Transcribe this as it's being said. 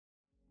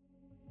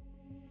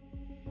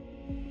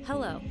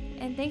Hello,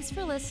 and thanks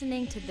for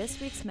listening to this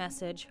week's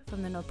message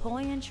from the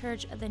Napoleon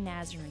Church of the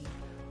Nazarene,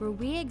 where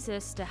we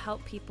exist to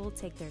help people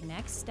take their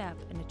next step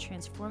in a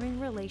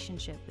transforming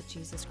relationship with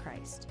Jesus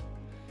Christ.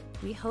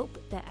 We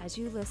hope that as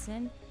you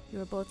listen,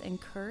 you are both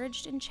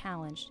encouraged and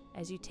challenged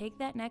as you take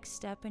that next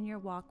step in your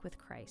walk with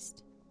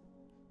Christ.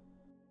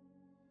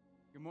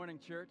 Good morning,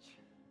 church.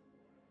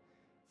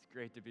 It's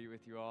great to be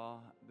with you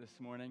all this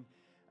morning.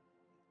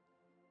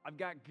 I've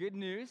got good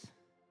news.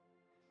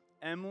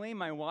 Emily,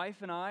 my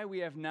wife, and I, we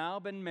have now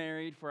been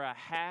married for a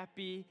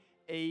happy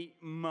 8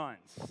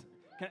 months.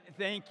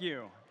 Thank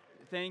you.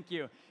 Thank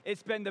you.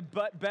 It's been the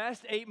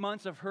best 8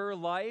 months of her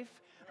life.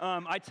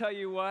 I tell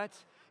you what,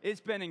 it's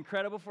been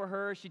incredible for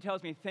her. She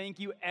tells me thank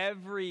you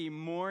every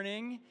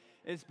morning.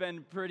 It's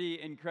been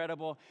pretty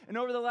incredible. And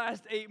over the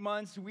last 8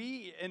 months,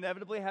 we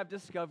inevitably have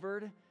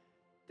discovered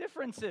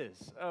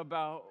differences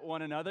about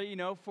one another. You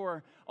know,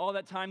 for all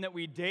that time that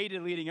we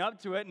dated leading up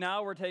to it,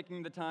 now we're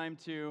taking the time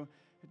to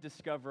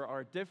discover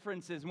our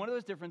differences. One of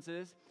those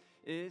differences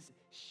is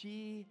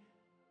she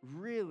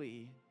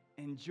really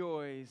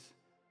enjoys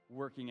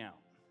working out.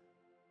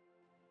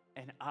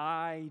 And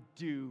I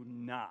do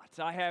not.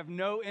 I have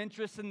no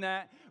interest in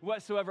that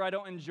whatsoever. I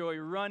don't enjoy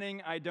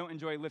running. I don't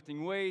enjoy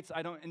lifting weights.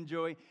 I don't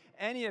enjoy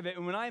any of it.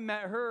 And when I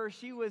met her,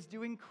 she was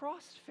doing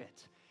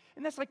CrossFit.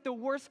 And that's like the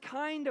worst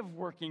kind of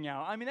working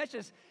out. I mean, that's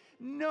just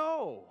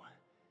no.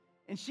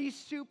 And she's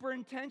super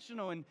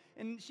intentional. And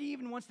she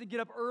even wants to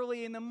get up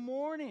early in the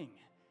morning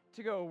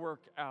to go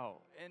work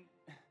out. And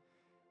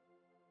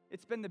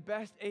it's been the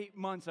best 8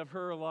 months of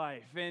her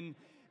life.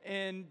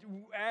 And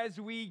as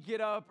we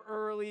get up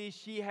early,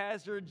 she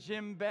has her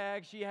gym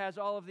bag, she has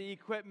all of the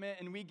equipment,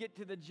 and we get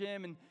to the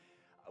gym, and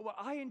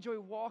I enjoy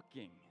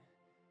walking.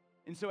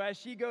 And so as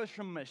she goes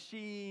from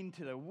machine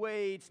to the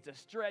weights to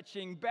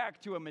stretching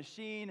back to a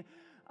machine,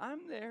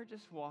 I'm there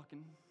just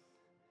walking.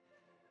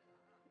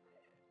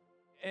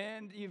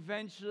 And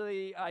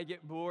eventually I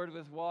get bored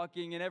with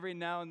walking, and every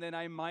now and then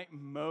I might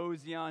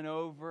mosey on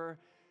over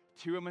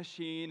to a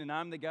machine, and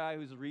I'm the guy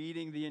who's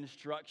reading the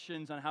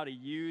instructions on how to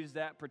use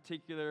that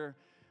particular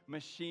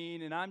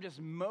machine, and I'm just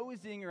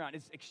moseying around.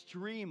 It's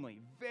extremely,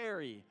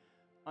 very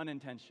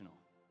unintentional.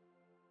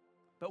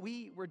 But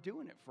we were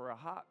doing it for a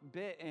hot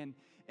bit, and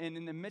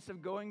in the midst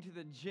of going to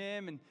the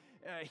gym and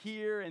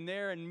here and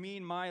there and me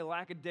and my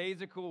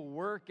lackadaisical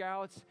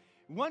workouts,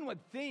 one would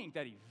think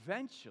that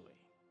eventually,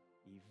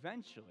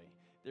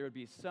 there would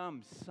be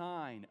some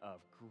sign of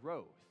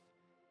growth.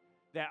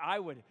 That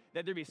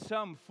there'd be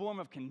some form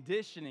of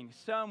conditioning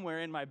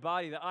somewhere in my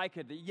body that I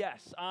could,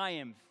 yes, I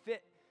am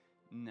fit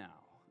now.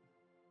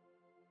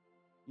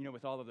 You know,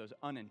 with all of those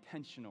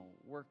unintentional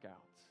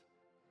workouts.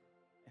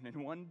 And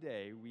then one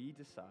day we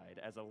decide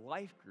as a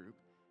life group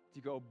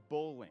to go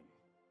bowling.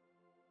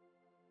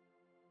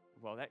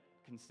 Well, that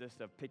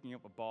consists of picking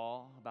up a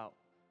ball about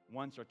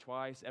once or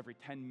twice every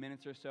 10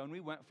 minutes or so, and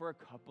we went for a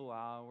couple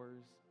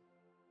hours.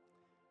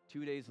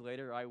 2 days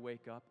later, I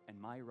wake up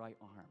and my right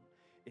arm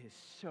is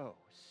so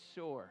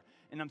sore.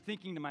 And I'm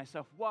thinking to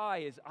myself,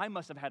 I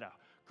must have had a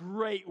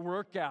great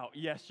workout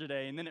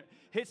yesterday. And then it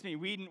hits me,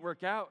 we didn't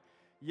work out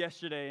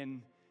yesterday.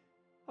 And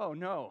oh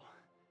no,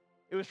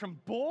 it was from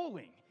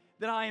bowling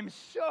that I am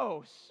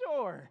so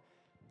sore.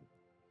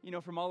 You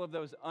know, from all of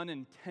those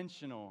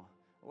unintentional,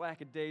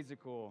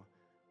 lackadaisical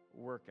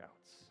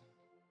workouts.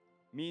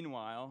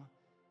 Meanwhile,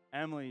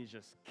 Emily's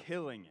just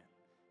killing it.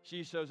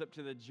 She shows up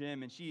to the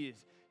gym and she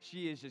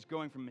is just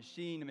going from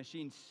machine to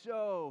machine,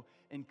 so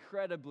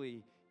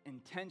incredibly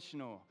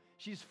intentional.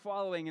 She's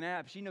following an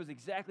app. She knows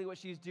exactly what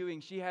she's doing.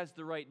 She has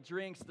the right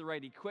drinks, the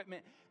right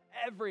equipment,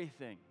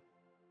 everything.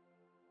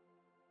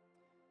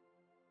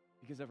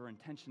 Because of her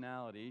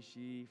intentionality,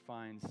 she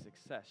finds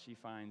success. She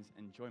finds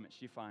enjoyment.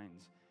 She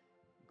finds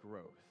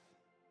growth.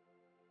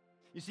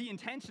 You see,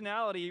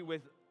 intentionality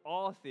with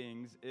all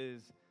things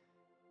is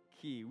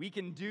key. We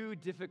can do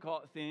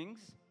difficult things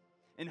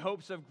in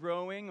hopes of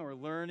growing or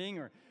learning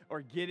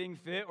or getting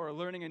fit or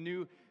learning a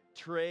new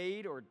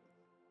trade or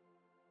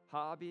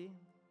hobby.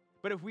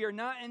 But if we are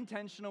not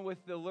intentional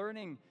with the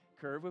learning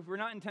curve, if we're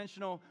not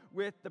intentional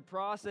with the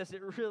process,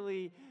 it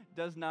really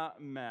does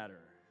not matter.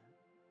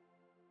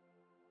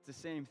 It's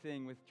the same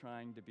thing with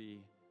trying to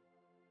be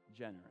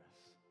generous.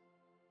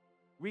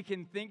 We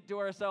can think to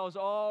ourselves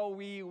all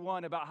we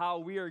want about how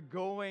we are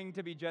going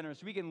to be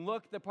generous. We can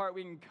look the part.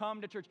 We can come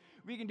to church.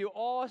 We can do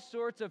all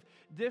sorts of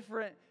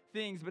different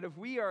things. But if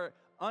we are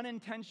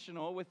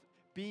unintentional with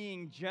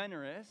being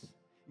generous,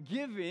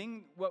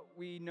 giving what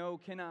we know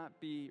cannot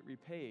be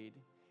repaid,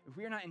 if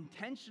we are not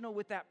intentional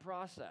with that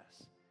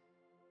process,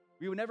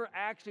 we will never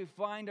actually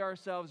find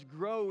ourselves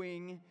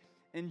growing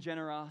in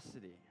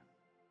generosity.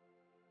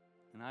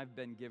 And I've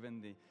been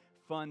given the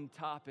fun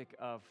topic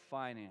of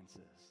finances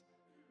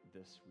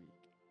this week.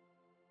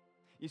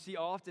 You see,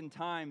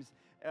 oftentimes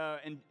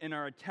in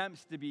our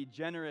attempts to be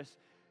generous,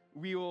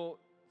 we will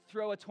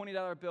throw a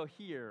 $20 bill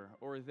here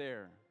or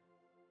there.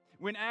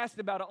 When asked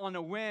about it on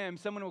a whim,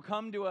 someone will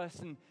come to us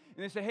and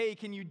they say, hey,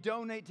 can you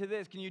donate to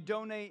this? Can you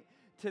donate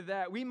to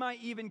that? We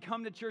might even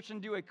come to church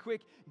and do a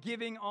quick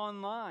giving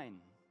online.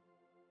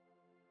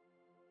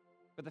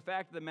 But the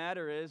fact of the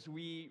matter is,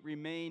 we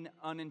remain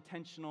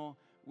unintentional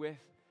with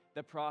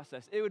the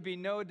process. It would be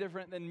no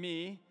different than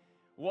me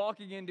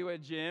walking into a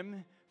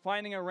gym,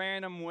 finding a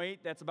random weight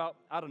that's about,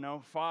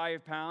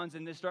 5 pounds,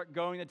 and just start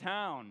going to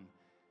town.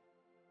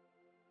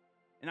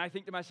 And I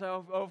think to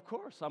myself, oh, of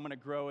course I'm going to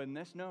grow in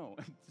this. No,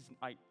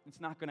 it's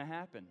not going to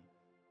happen.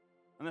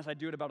 Unless I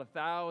do it about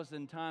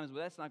 1,000 times, but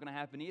that's not going to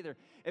happen either.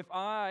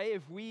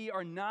 If we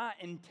are not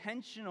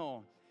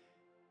intentional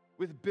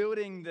with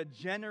building the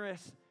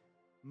generous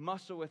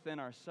muscle within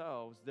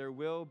ourselves, there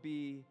will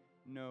be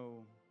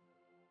no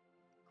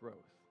growth.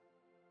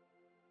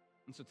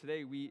 And so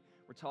today we're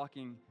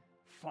talking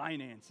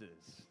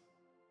finances.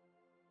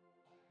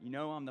 You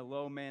know I'm the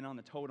low man on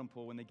the totem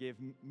pole when they give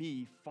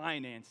me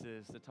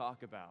finances to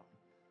talk about.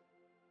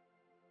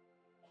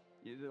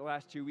 The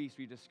last 2 weeks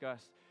we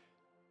discussed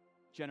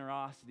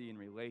generosity in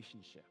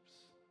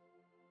relationships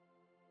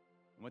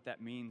and what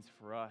that means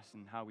for us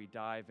and how we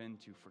dive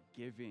into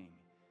forgiving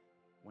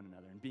one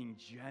another and being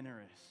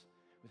generous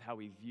with how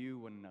we view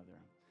one another.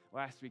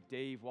 Last week,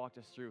 Dave walked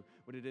us through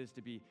what it is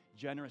to be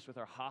generous with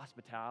our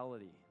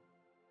hospitality.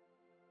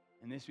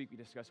 And this week, we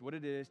discussed what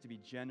it is to be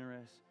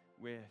generous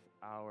with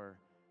our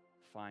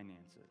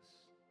finances.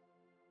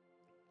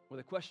 Well,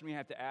 the question we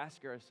have to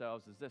ask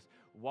ourselves is this: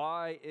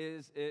 why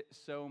is it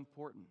so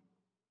important?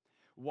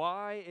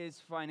 Why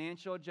is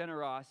financial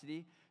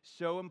generosity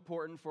so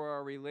important for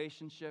our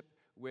relationship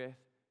with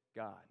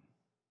God?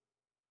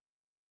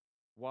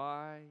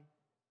 Why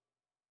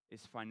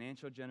is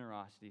financial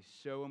generosity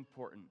so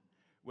important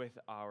with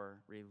our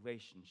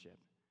relationship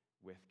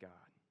with God?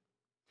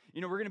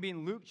 You know, we're going to be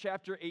in Luke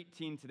chapter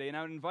 18 today, and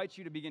I would invite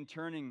you to begin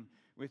turning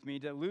with me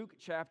to Luke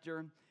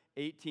chapter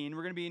 18.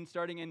 We're going to be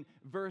starting in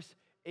verse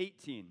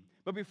 18.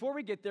 But before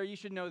we get there, you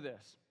should know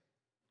this.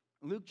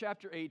 Luke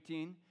chapter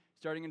 18,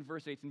 starting in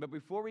verse 18. But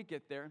before we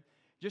get there,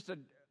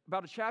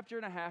 about a chapter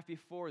and a half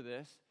before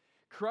this,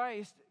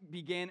 Christ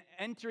began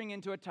entering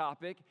into a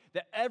topic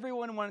that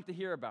everyone wanted to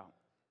hear about.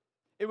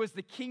 It was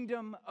the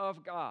kingdom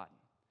of God.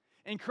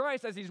 And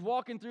Christ, as he's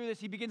walking through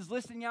this, he begins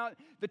listing out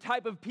the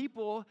type of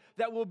people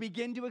that will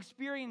begin to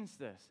experience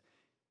this.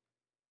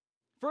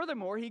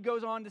 Furthermore, he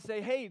goes on to say,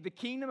 hey, the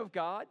kingdom of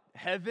God,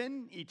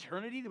 heaven,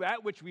 eternity,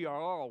 that which we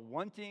are all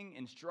wanting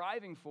and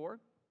striving for,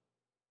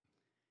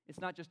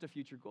 it's not just a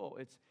future goal.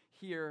 It's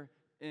here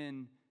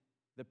in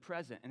the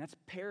present. And that's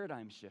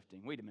paradigm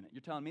shifting. Wait a minute.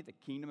 You're telling me the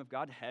kingdom of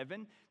God,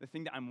 heaven, the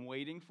thing that I'm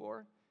waiting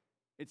for,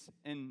 it's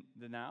in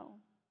the now?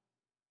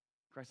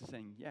 Christ is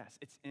saying, yes,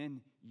 it's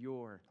in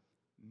your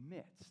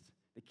midst.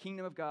 The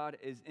kingdom of God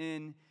is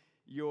in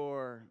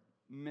your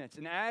midst.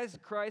 And as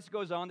Christ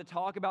goes on to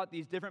talk about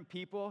these different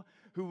people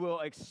who will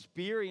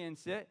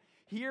experience it,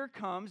 here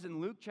comes in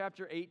Luke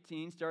chapter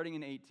 18, starting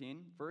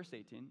in verse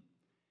 18,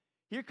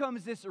 here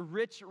comes this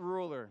rich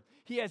ruler.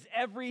 He has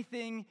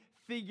everything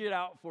figured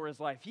out for his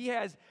life. He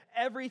has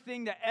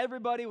everything that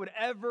everybody would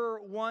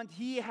ever want.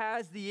 He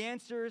has the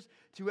answers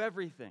to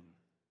everything.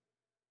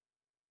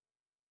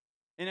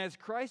 And as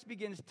Christ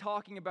begins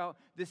talking about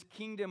this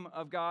kingdom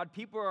of God,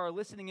 people are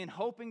listening in,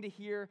 hoping to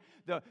hear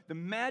the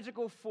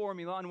magical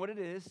formula on what it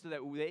is so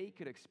that they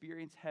could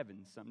experience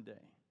heaven someday.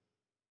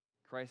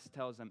 Christ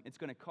tells them, it's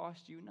going to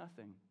cost you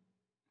nothing,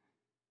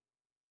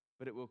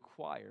 but it will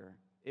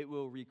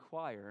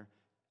require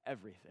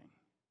everything.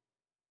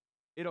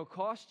 It'll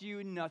cost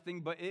you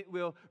nothing, but it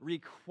will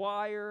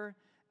require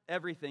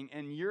everything.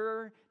 And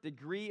your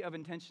degree of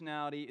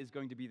intentionality is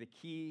going to be the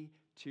key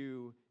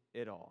to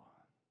it all.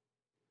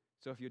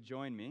 So if you'll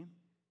join me,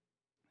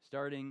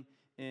 starting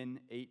in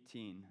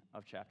 18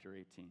 of chapter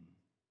 18.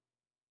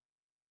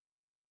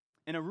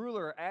 And a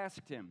ruler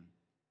asked him,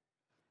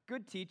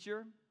 "Good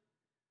teacher,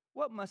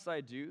 what must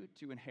I do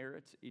to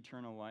inherit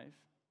eternal life?"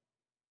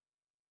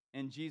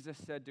 And Jesus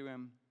said to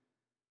him,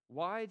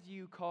 "Why do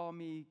you call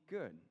me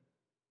good?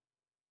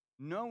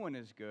 No one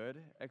is good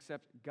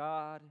except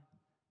God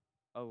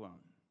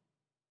alone."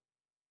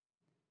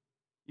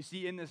 You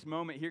see, in this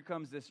moment, here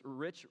comes this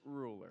rich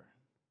ruler,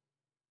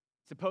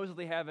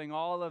 supposedly having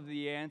all of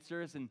the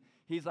answers, and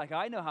he's like,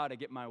 I know how to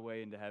get my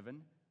way into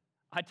heaven.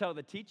 I tell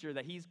the teacher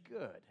that he's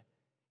good.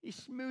 He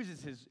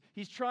schmoozes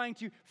he's trying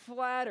to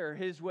flatter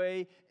his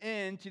way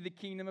into the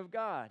kingdom of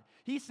God.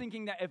 He's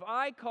thinking that if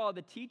I call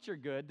the teacher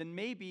good, then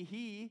maybe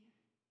he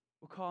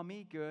will call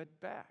me good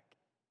back.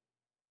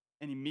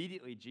 And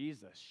immediately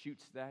Jesus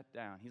shoots that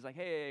down. He's like,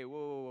 hey,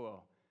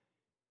 whoa.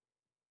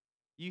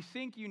 You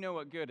think you know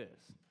what good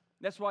is.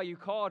 That's why you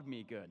called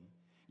me good.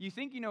 You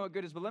think you know what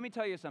good is, but let me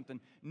tell you something.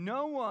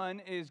 No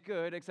one is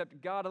good except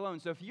God alone.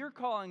 So if you're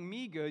calling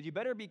me good, you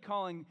better be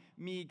calling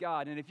me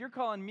God. And if you're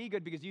calling me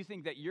good because you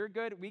think that you're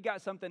good, we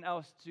got something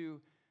else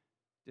to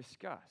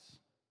discuss.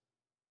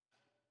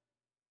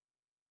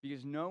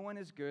 Because no one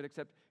is good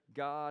except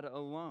God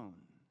alone.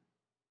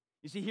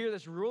 You see, here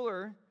this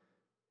ruler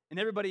and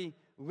everybody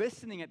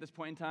listening at this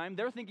point in time,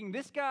 they're thinking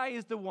this guy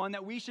is the one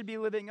that we should be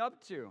living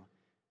up to.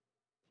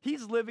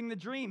 He's living the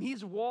dream.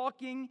 He's the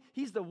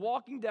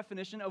walking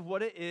definition of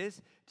what it is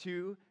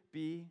to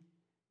be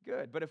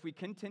good. But if we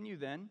continue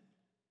then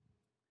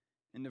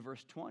into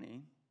verse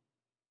 20,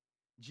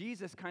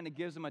 Jesus kind of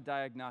gives them a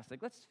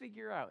diagnostic. Let's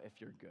figure out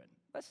if you're good.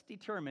 Let's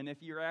determine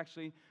if you're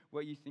actually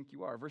what you think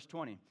you are. Verse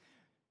 20.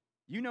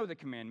 You know the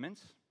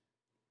commandments.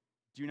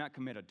 Do not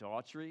commit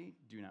adultery.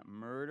 Do not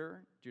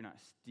murder. Do not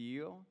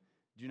steal.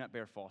 Do not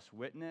bear false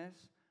witness.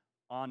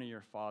 Honor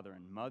your father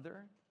and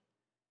mother.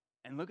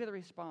 And look at the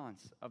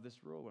response of this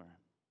ruler.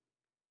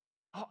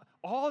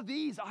 All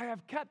these I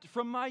have kept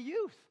from my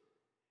youth.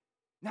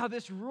 Now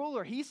this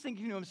ruler, he's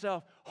thinking to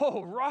himself,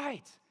 oh,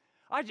 right.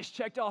 I just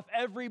checked off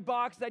every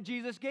box that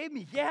Jesus gave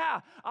me.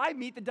 Yeah, I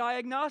meet the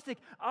diagnostic.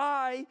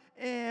 I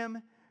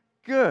am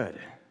good.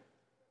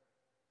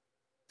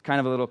 It's kind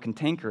of a little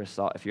cantankerous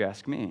thought, if you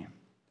ask me.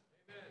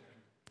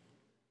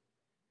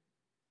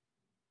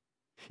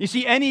 You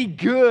see, any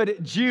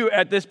good Jew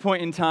at this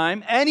point in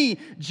time, any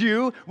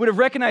Jew would have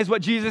recognized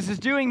what Jesus is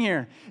doing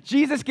here.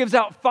 Jesus gives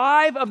out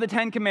 5 of the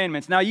 10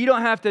 commandments. Now, you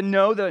don't have to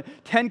know the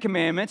 10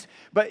 commandments,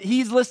 but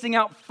he's listing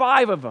out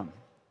 5 of them.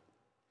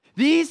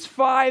 These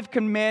 5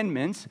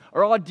 commandments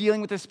are all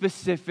dealing with a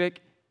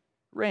specific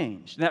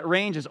range. And that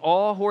range is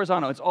all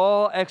horizontal. It's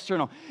all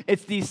external.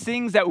 It's these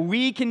things that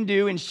we can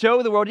do and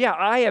show the world, yeah,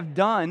 I have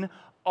done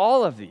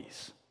all of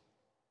these.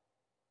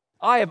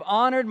 I have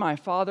honored my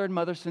father and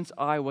mother since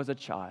I was a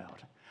child.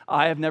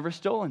 I have never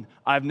stolen.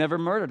 I've never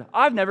murdered.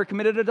 I've never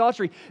committed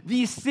adultery.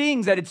 These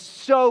things that it's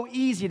so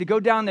easy to go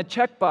down the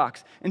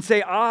checkbox and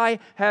say, I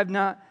have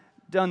not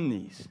done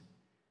these.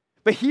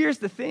 But here's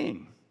the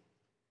thing.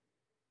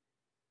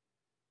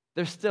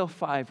 There's still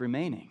 5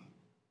 remaining.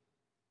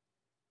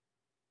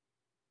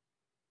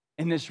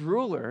 And this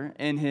ruler,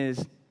 in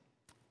his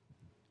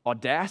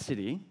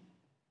audacity,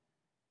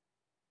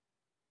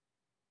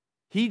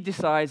 he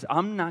decides,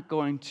 I'm not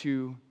going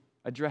to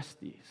address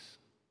these.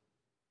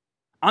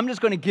 I'm just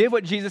going to give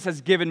what Jesus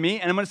has given me,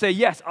 and I'm going to say,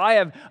 yes, I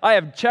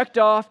have checked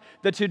off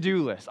the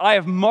to-do list. I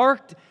have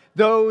marked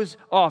those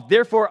off.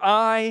 Therefore,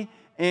 I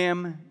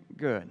am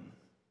good.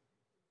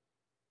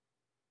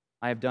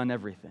 I have done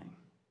everything.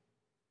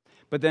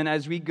 But then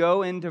as we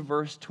go into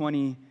verse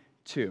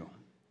 22,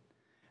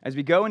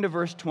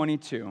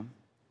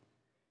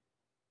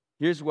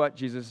 here's what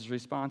Jesus'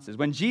 response is.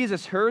 When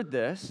Jesus heard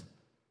this,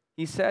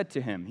 he said to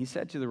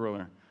the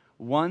ruler,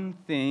 one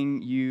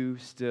thing you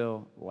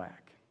still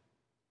lack.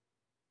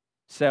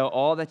 Sell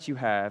all that you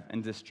have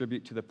and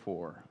distribute to the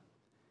poor,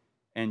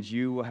 and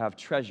you will have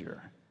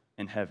treasure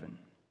in heaven.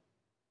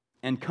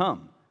 And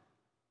come,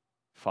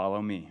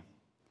 follow me.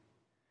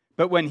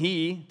 But when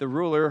he, the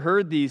ruler,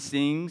 heard these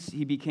things,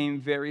 he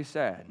became very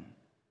sad,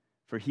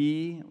 for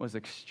he was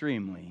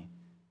extremely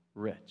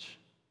rich.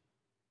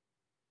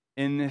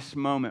 In this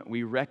moment,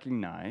 we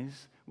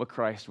recognize what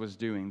Christ was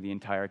doing the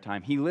entire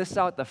time. He lists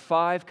out the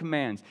 5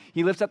 commands.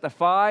 He lists out the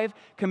 5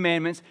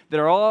 commandments that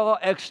are all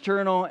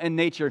external in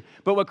nature.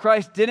 But what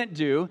Christ didn't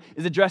do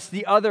is address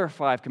the other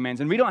 5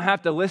 commands. And we don't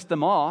have to list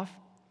them off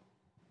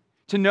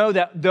to know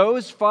that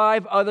those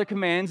 5 other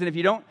commands, and if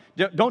you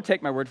don't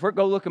take my word for it,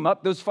 go look them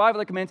up. Those 5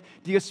 other commands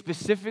deal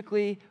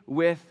specifically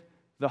with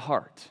the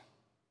heart.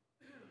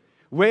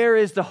 Where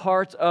is the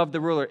heart of the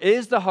ruler?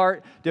 Is the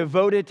heart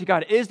devoted to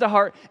God? Is the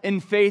heart in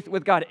faith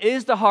with God?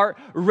 Is the heart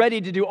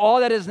ready to do all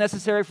that is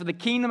necessary for the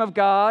kingdom of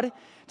God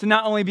to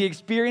not only be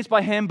experienced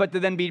by him, but to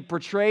then be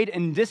portrayed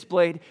and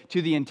displayed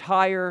to the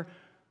entire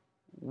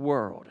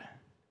world?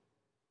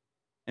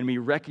 And we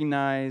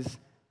recognize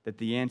that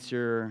the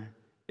answer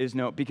is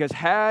no. Because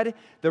had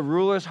the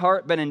ruler's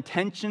heart been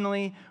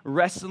intentionally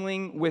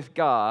wrestling with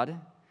God,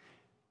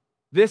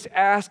 this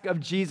ask of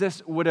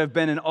Jesus would have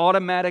been an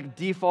automatic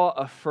default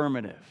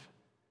affirmative.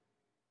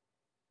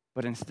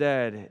 But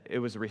instead, it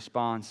was a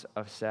response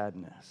of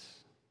sadness.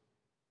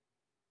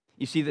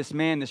 You see, this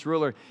man, this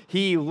ruler,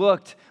 he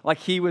looked like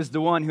he was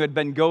the one who had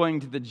been going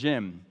to the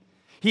gym.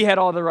 He had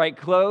all the right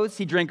clothes.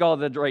 He drank all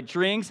the right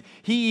drinks.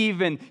 He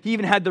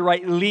even had the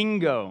right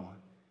lingo.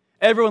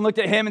 Everyone looked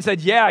at him and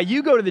said, yeah,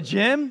 you go to the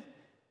gym.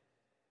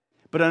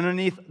 But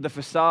underneath the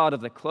facade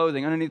of the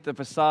clothing, underneath the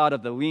facade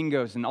of the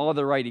lingos and all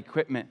the right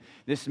equipment,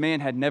 this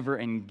man had never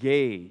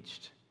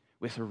engaged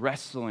with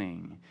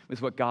wrestling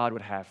with what God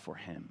would have for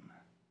him.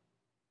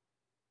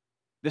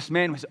 This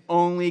man was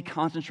only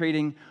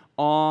concentrating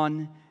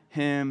on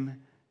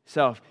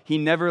himself. He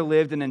never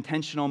lived an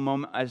intentional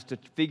moment as to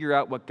figure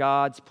out what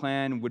God's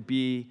plan would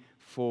be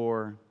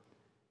for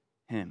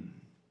him.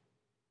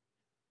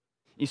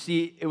 You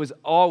see, it was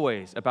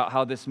always about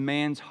how this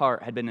man's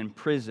heart had been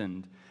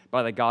imprisoned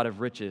by the God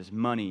of riches,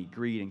 money,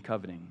 greed, and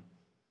coveting.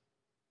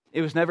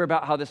 It was never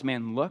about how this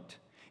man looked.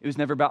 It was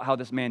never about how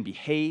this man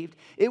behaved.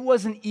 It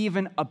wasn't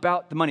even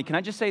about the money. Can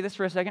I just say this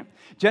for a second?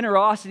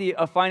 Generosity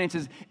of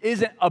finances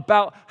isn't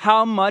about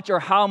how much or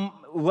how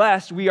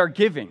less we are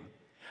giving,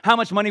 how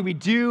much money we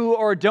do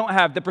or don't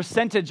have, the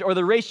percentage or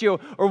the ratio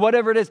or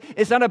whatever it is.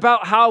 It's not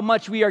about how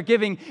much we are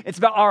giving. It's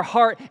about our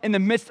heart in the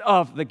midst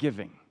of the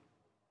giving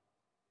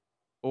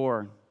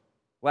or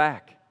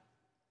lack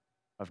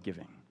of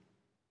giving.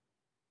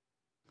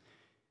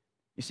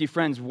 You see,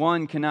 friends,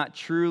 one cannot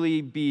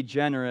truly be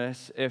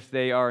generous if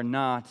they are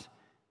not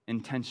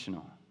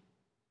intentional.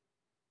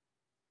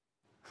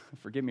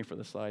 Forgive me for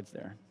the slides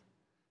there.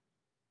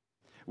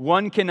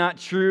 One cannot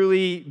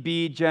truly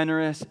be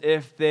generous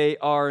if they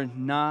are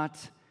not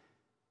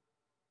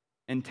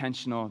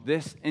intentional.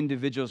 This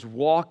individual is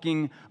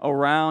walking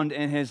around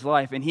in his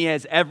life, and he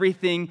has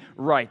everything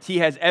right. He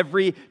has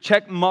every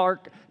check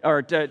mark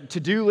or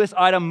to-do list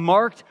item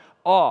marked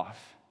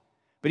off.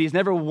 But he's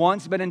never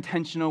once been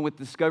intentional with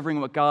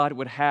discovering what God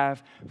would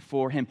have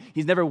for him.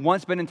 He's never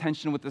once been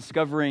intentional with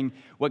discovering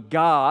what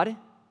God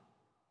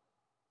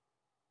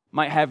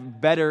might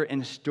have better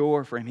in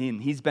store for him.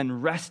 He's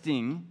been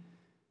resting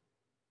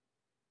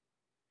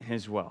in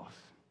his wealth.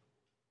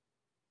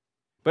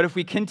 But if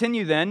we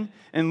continue then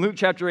in Luke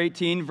chapter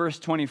 18, verse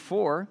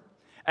 24,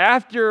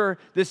 after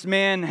this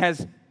man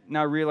has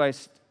now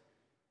realized,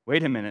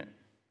 wait a minute,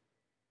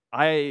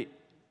 I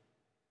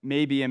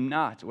maybe am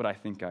not what I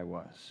think I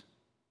was.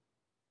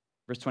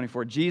 Verse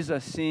 24,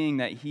 Jesus, seeing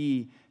that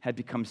he had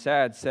become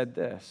sad, said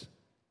this,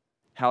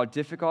 how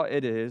difficult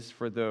it is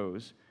for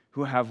those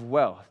who have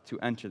wealth to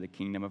enter the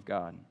kingdom of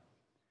God.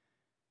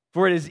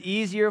 For it is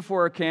easier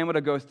for a camel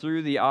to go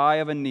through the eye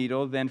of a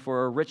needle than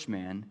for a rich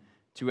man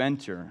to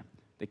enter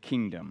the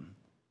kingdom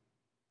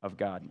of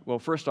God. Well,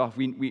 first off,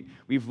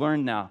 we've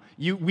learned now,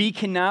 we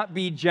cannot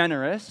be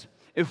generous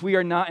if we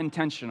are not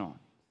intentional.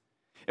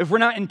 If we're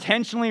not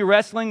intentionally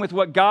wrestling with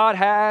what God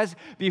has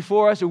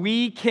before us,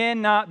 we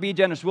cannot be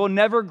generous. We'll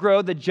never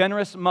grow the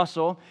generous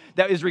muscle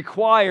that is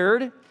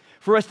required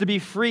for us to be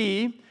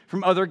free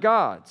from other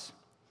gods.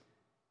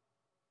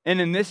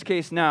 And in this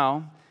case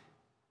now,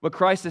 what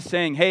Christ is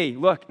saying, hey,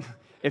 look,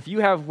 if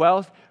you have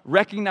wealth,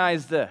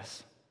 recognize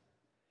this.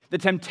 The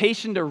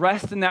temptation to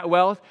rest in that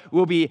wealth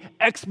will be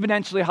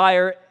exponentially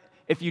higher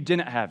if you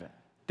didn't have it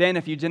than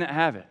if you didn't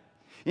have it.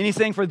 And he's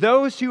saying, for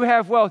those who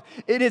have wealth,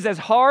 it is as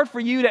hard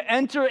for you to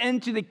enter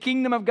into the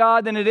kingdom of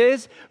God than it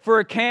is for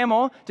a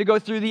camel to go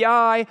through the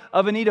eye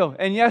of a needle.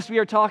 And yes, we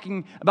are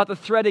talking about the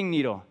threading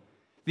needle.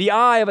 The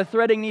eye of a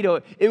threading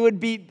needle, it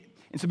would be,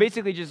 and so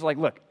basically just like,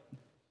 look,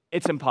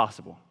 it's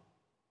impossible.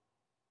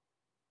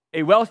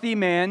 A wealthy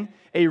man,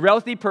 a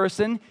wealthy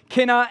person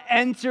cannot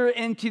enter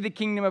into the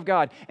kingdom of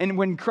God. And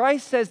when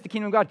Christ says the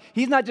kingdom of God,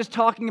 he's not just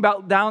talking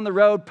about down the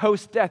road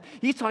post-death.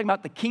 He's talking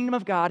about the kingdom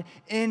of God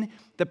in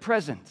the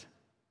present.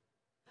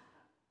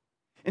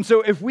 And so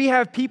if we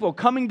have people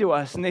coming to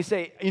us and they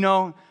say,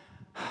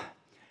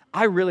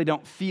 I really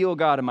don't feel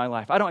God in my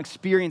life. I don't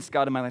experience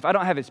God in my life. I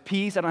don't have his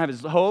peace. I don't have his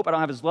hope. I don't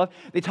have his love.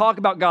 They talk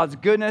about God's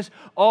goodness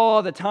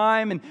all the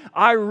time, and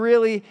I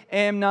really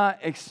am not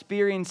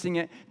experiencing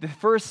it. The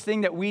first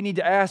thing that we need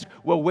to ask,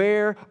 well,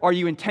 where are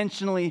you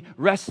intentionally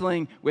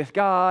wrestling with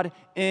God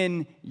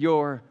in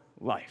your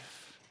life?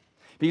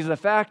 Because the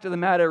fact of the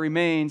matter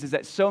remains is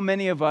that so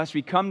many of us,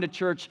 we come to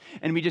church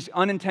and we just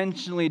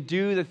unintentionally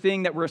do the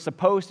thing that we're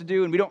supposed to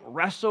do, and we don't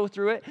wrestle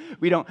through it.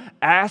 We don't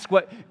ask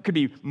what could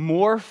be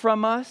more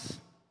from us.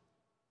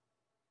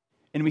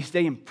 And we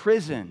stay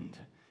imprisoned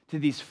to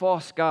these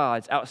false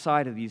gods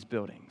outside of these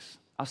buildings,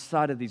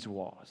 outside of these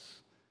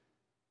walls.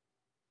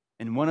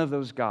 And one of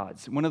those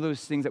gods, one of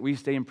those things that we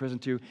stay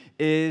imprisoned to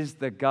is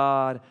the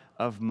God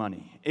of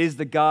money, is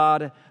the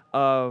God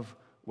of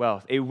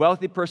wealth. A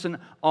wealthy person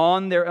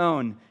on their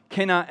own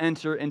cannot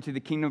enter into the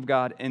kingdom of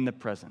God in the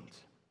present.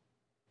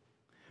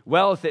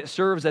 Wealth, it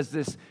serves as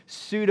this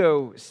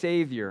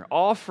pseudo-savior,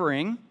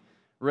 offering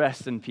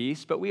rest and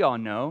peace, but we all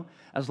know,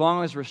 as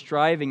long as we're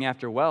striving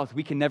after wealth,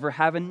 we can never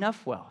have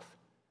enough wealth.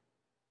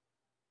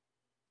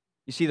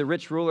 You see, the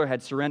rich ruler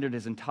had surrendered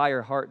his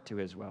entire heart to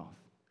his wealth.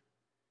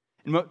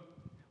 And what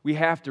we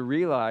have to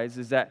realize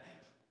is that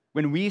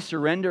when we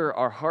surrender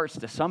our hearts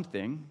to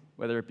something,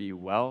 whether it be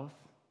wealth,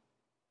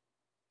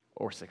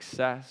 or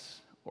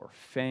success, or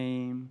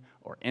fame,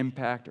 or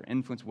impact, or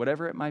influence,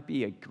 whatever it might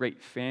be, a great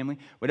family,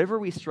 whatever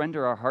we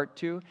surrender our heart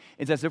to,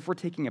 it's as if we're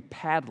taking a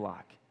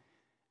padlock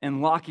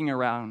and locking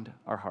around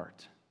our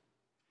heart,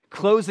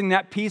 closing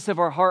that piece of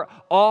our heart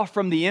off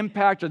from the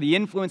impact or the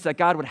influence that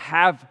God would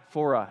have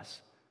for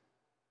us.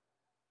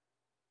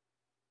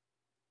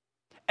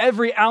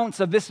 Every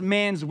ounce of this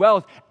man's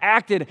wealth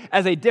acted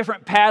as a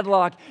different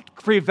padlock,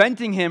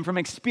 preventing him from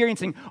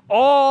experiencing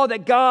all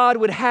that God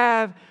would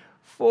have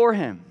for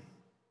him.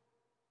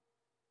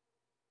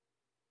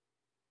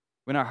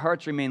 When our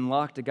hearts remain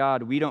locked to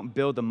God, we don't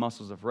build the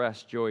muscles of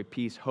rest, joy,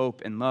 peace,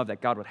 hope, and love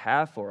that God would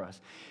have for us,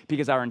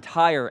 because our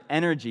entire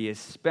energy is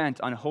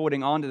spent on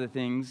holding on to the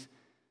things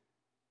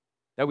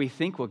that we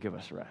think will give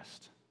us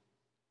rest.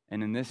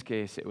 And in this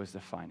case, it was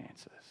the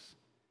finances.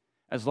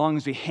 As long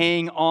as we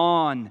hang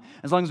on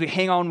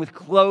with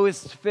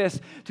closed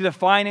fists to the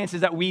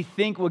finances that we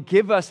think will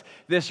give us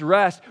this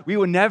rest, we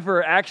will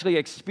never actually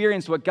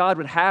experience what God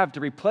would have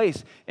to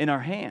replace in our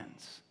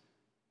hands.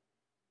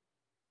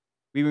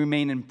 We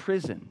remain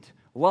imprisoned,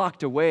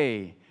 locked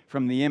away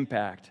from the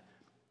impact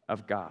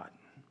of God.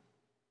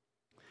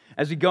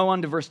 As we go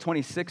on to verse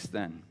 26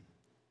 then,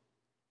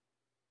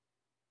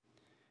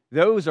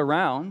 those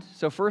around,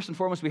 so first and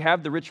foremost we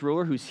have the rich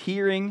ruler who's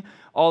hearing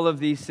all of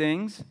these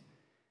things,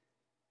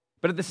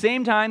 but at the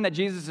same time that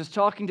Jesus is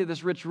talking to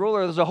this rich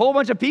ruler, there's a whole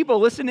bunch of people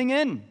listening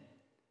in,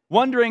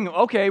 wondering,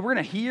 okay, we're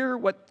going to hear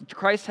what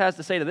Christ has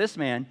to say to this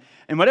man,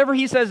 and whatever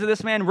he says to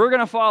this man, we're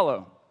going to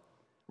follow.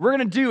 We're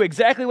going to do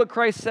exactly what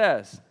Christ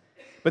says.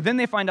 But then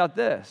they find out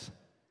this.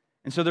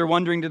 And so they're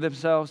wondering to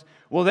themselves,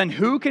 well, then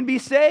who can be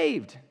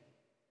saved?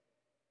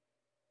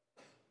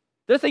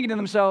 They're thinking to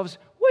themselves,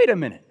 wait a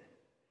minute.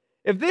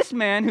 If this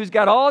man who's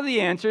got all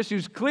the answers,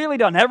 who's clearly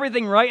done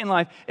everything right in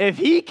life, if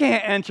he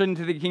can't enter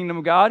into the kingdom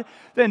of God,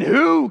 then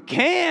who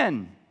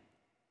can?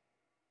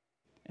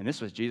 And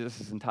this was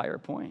Jesus' entire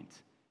point.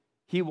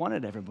 He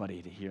wanted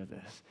everybody to hear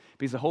this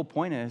because the whole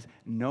point is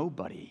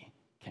nobody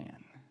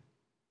can.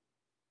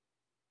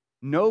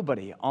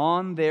 Nobody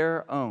on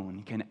their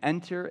own can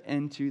enter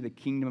into the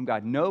kingdom of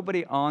God.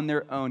 Nobody on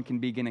their own can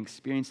begin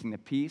experiencing the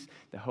peace,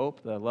 the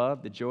hope, the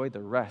love, the joy, the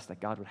rest that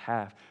God would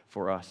have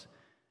for us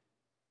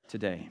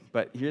today.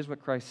 But here's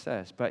what Christ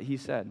says. But he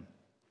said,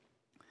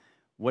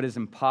 what is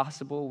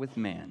impossible with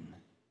man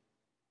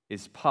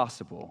is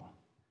possible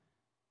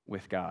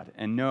with God.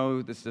 And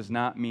no, this does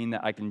not mean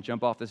that I can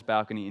jump off this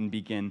balcony and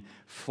begin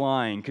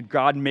flying. Could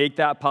God make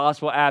that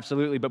possible?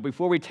 Absolutely. But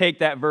before we take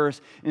that verse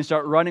and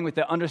start running with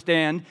it,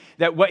 understand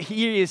that what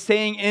he is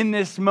saying in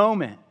this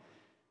moment,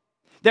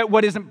 that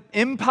what is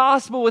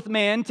impossible with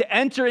man to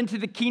enter into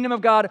the kingdom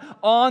of God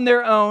on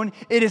their own,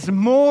 it is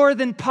more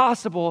than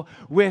possible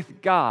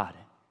with God.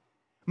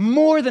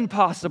 More than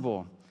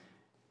possible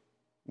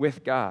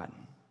with God.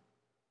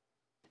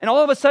 And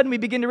all of a sudden we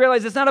begin to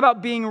realize it's not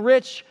about being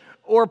rich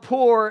or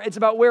poor, it's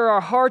about where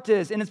our heart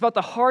is, and it's about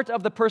the heart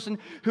of the person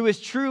who is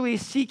truly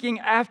seeking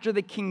after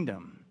the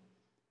kingdom.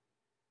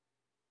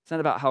 It's not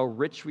about how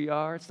rich we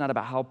are, it's not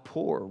about how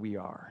poor we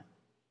are.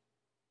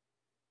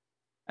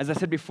 As I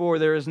said before,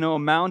 there is no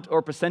amount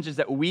or percentage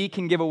that we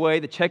can give away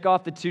to check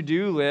off the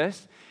to-do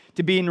list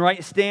to be in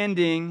right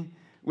standing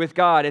with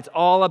God. It's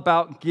all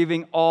about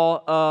giving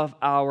all of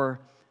our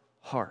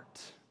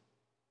heart.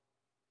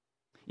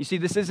 You see,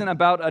 this isn't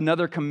about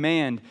another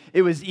command.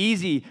 It was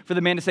easy for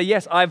the man to say,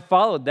 yes, I've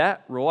followed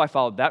that rule, I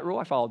followed that rule,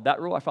 I followed that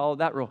rule, I followed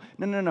that rule.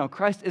 No.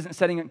 Christ isn't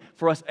setting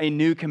for us a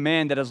new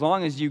command that as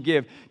long as you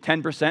give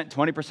 10%,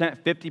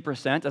 20%,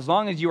 50%, as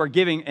long as you are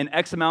giving an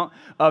X amount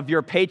of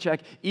your paycheck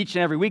each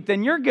and every week,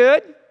 then you're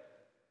good.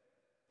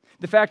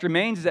 The fact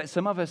remains is that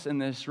some of us in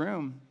this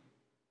room,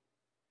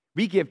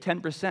 we give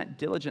 10%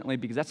 diligently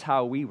because that's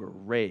how we were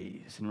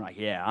raised. And we're like,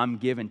 yeah, I'm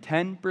giving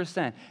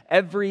 10%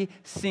 every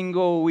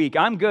single week.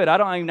 I'm good. I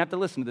don't even have to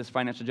listen to this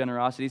financial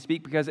generosity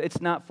speak because it's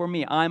not for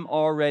me. I'm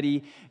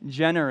already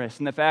generous.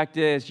 And the fact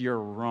is, you're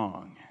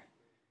wrong.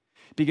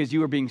 Because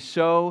you are being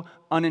so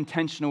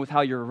unintentional with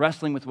how you're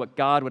wrestling with what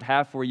God would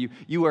have for you.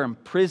 You are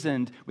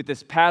imprisoned with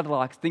this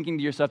padlock, thinking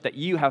to yourself that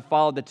you have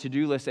followed the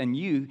to-do list and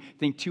you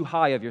think too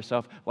high of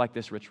yourself like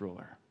this rich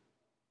ruler.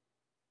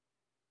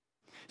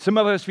 Some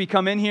of us, we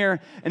come in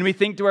here and we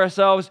think to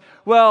ourselves,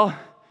 well,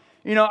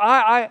 you know,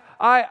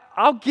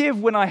 I'll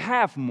give when I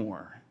have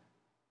more.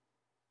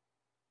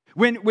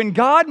 When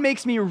God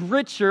makes me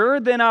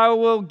richer, then I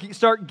will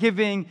start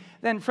giving.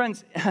 Then,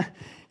 friends,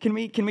 can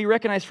we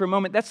recognize for a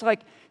moment, that's like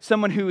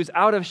someone who is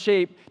out of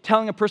shape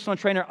telling a personal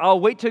trainer,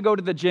 I'll wait to go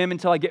to the gym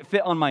until I get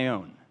fit on my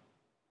own.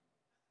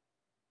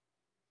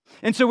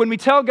 And so when we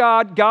tell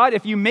God,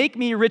 if you make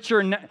me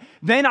richer,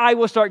 then I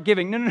will start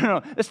giving.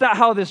 No. That's not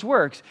how this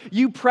works.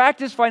 You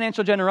practice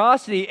financial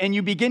generosity and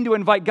you begin to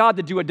invite God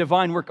to do a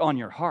divine work on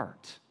your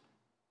heart.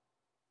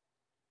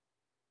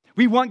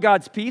 We want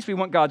God's peace, we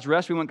want God's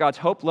rest, we want God's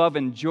hope, love,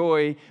 and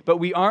joy, but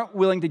we aren't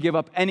willing to give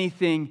up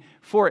anything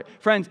for it.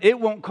 Friends, it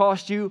won't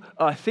cost you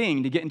a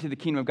thing to get into the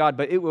kingdom of God,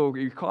 but it will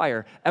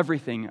require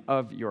everything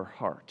of your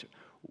heart.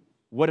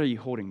 What are you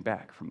holding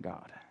back from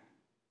God?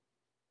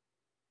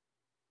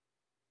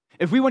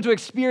 If we want to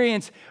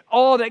experience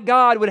all that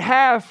God would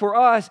have for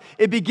us,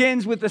 it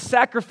begins with the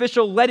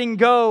sacrificial letting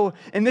go,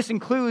 and this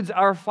includes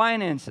our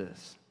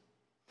finances,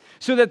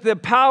 so that the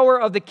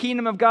power of the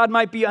kingdom of God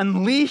might be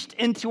unleashed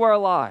into our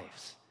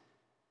lives.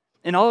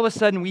 And all of a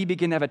sudden, we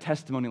begin to have a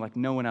testimony like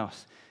no one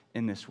else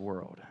in this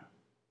world.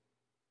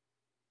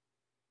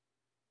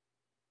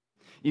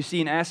 You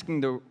see, in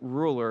asking the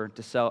ruler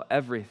to sell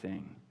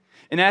everything,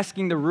 in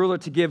asking the ruler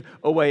to give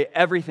away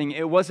everything,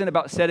 it wasn't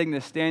about setting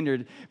the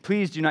standard.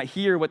 Please do not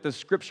hear what the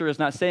Scripture is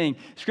not saying.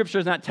 Scripture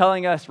is not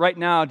telling us right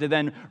now to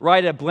then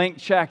write a blank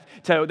check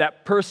to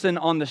that person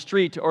on the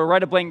street or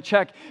write a blank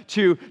check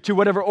to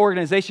whatever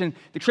organization.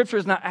 The Scripture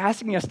is not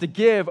asking us to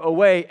give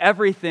away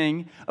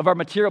everything of our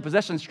material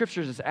possessions.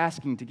 Scripture is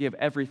asking to give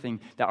everything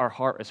that our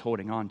heart is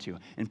holding on to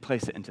and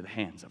place it into the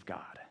hands of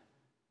God.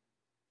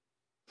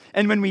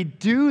 And when we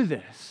do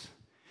this,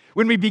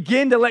 when we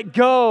begin to let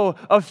go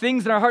of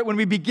things in our heart, when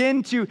we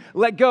begin to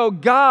let go,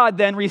 God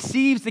then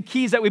receives the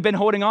keys that we've been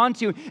holding on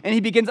to, and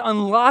He begins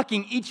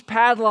unlocking each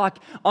padlock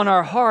on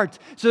our heart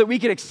so that we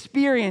can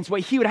experience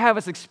what He would have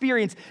us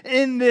experience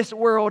in this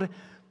world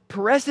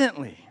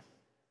presently.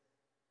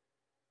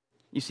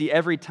 You see,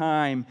 every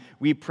time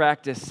we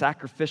practice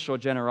sacrificial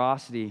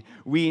generosity,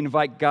 we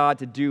invite God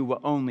to do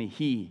what only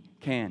He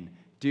can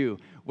do.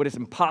 what is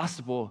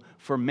impossible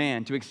for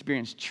man, to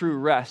experience true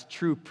rest,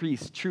 true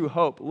peace, true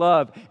hope,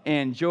 love,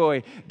 and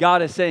joy.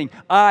 God is saying,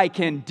 I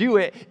can do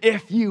it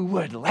if you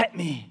would let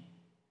me.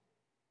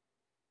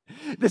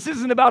 This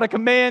isn't about a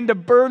command to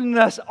burden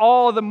us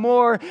all the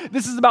more.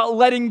 This is about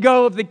letting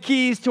go of the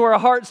keys to our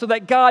hearts so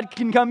that God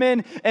can come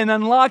in and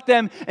unlock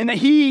them and that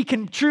He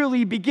can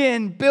truly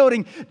begin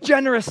building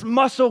generous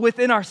muscle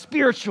within our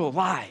spiritual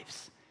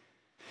lives.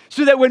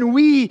 So that when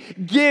we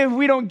give,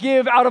 we don't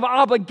give out of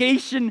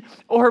obligation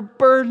or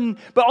burden,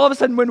 but all of a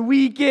sudden when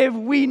we give,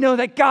 we know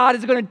that God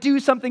is going to do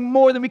something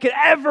more than we could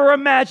ever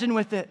imagine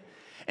with it.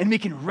 And we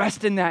can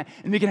rest in that,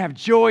 and we can have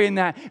joy in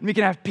that, and we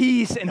can have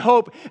peace and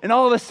hope. And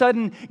all of a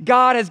sudden,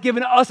 God has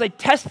given us a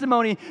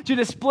testimony to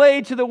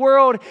display to the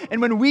world.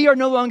 And when we are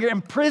no longer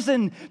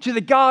imprisoned to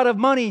the God of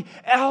money,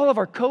 all of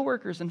our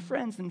coworkers and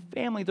friends and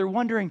family, they're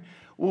wondering,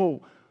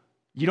 whoa,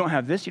 you don't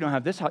have this, you don't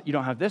have this, you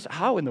don't have this.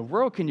 How in the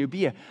world can you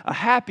be a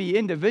happy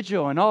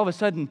individual? And all of a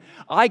sudden,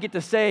 I get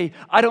to say,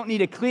 I don't need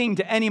to cling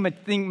to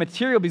anything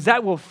material because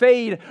that will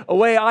fade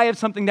away. I have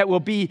something that will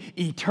be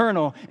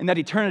eternal, and that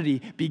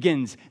eternity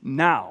begins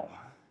now.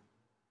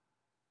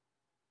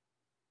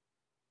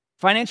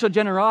 Financial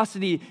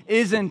generosity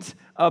isn't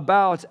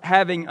about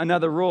having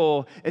another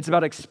role. It's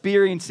about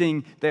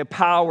experiencing the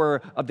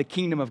power of the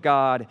kingdom of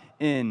God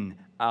in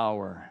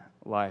our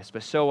lives.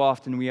 But so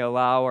often we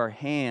allow our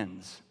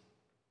hands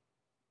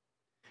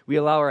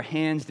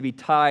to be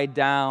tied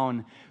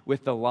down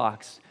with the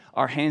locks,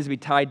 our hands to be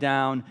tied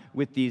down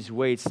with these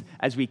weights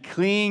as we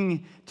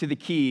cling to the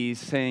keys,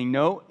 saying,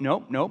 no,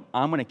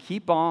 I'm going to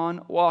keep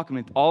on walking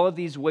with all of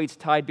these weights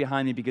tied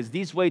behind me because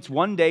these weights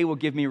one day will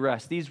give me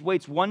rest. These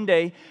weights one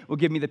day will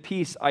give me the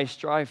peace I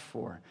strive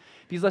for.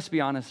 Because let's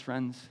be honest,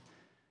 friends,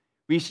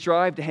 we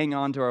strive to hang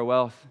on to our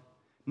wealth,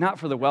 not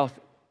for the wealth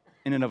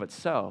in and of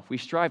itself. We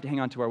strive to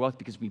hang on to our wealth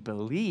because we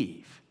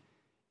believe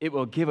it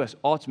will give us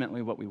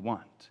ultimately what we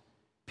want.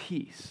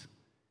 Peace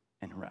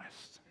and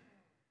rest,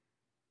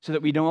 so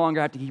that we no longer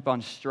have to keep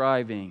on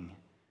striving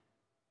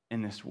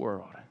in this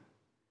world.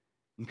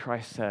 And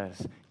Christ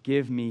says,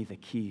 give me the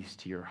keys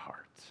to your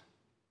heart,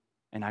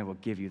 and I will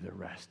give you the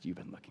rest you've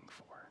been looking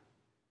for.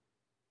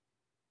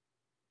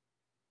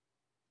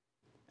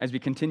 As we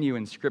continue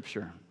in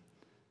Scripture,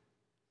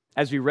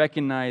 as we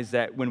recognize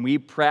that when we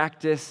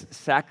practice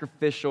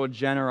sacrificial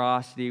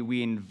generosity,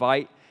 we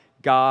invite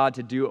God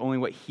to do only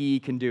what He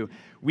can do.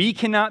 We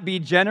cannot be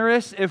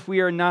generous if we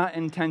are not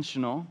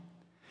intentional,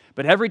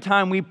 but every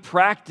time we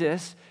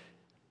practice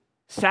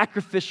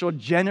sacrificial,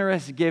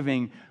 generous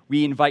giving,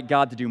 we invite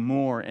God to do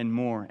more and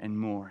more and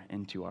more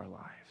into our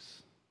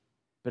lives.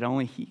 But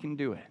only He can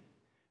do it.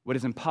 What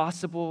is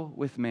impossible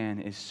with man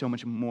is so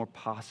much more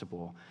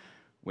possible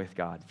with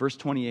God. Verse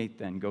 28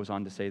 then goes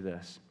on to say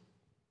this.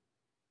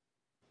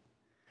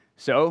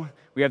 So,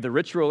 we have the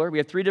rich ruler. We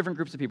have three different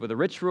groups of people. The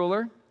rich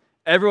ruler,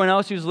 everyone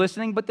else who's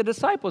listening, but the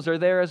disciples are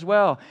there as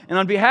well. And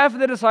on behalf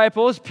of the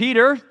disciples,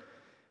 Peter,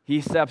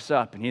 he steps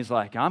up and he's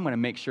like, I'm going to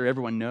make sure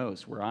everyone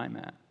knows where I'm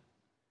at.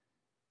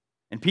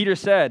 And Peter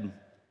said,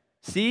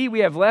 see, we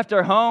have left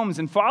our homes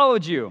and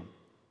followed you.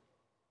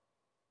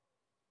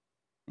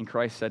 And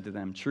Christ said to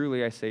them,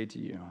 truly I say to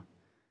you,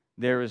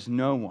 there is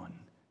no one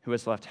who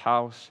has left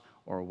house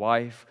or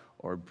wife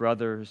or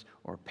brothers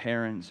or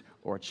parents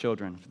or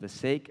children for the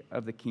sake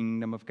of the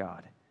kingdom of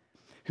God,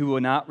 who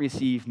will not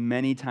receive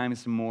many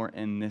times more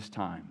in this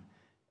time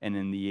and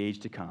in the age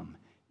to come,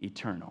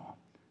 eternal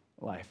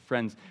life.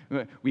 Friends,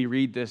 we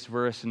read this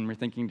verse and we're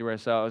thinking to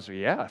ourselves,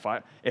 yeah,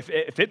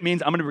 if it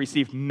means I'm going to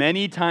receive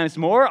many times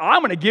more, I'm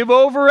going to give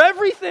over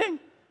everything.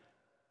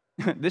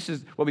 This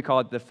is what we call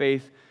it, the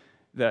faith,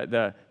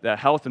 the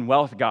health and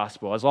wealth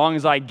gospel. As long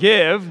as I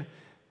give,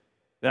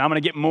 then I'm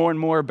going to get more and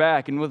more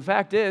back. And the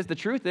fact is, the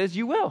truth is,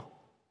 you will.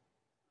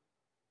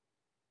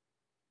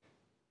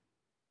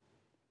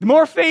 The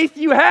more faith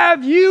you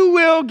have, you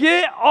will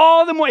get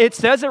all the more. It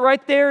says it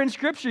right there in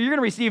Scripture. You're going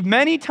to receive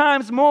many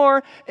times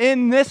more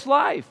in this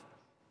life,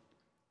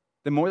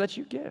 the more that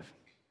you give.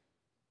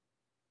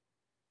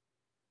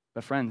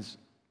 But friends,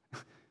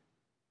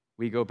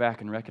 we go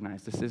back and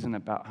recognize this isn't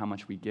about how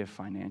much we give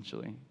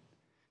financially.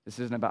 This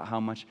isn't about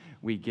how much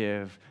we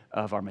give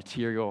of our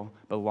material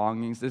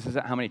belongings. This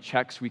isn't how many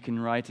checks we can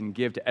write and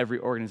give to every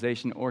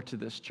organization or to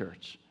this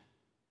church.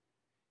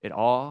 It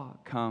all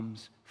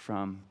comes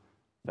from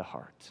the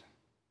heart.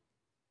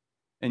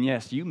 And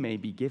yes, you may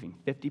be giving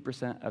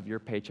 50% of your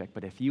paycheck,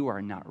 but if you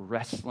are not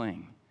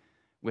wrestling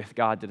with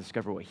God to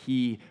discover what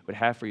He would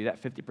have for you,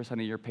 that 50%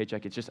 of your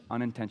paycheck, it's just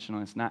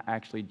unintentional. It's not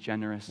actually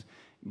generous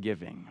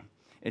giving.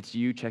 It's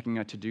you checking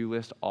a to-do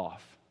list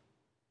off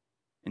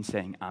and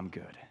saying, I'm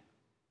good.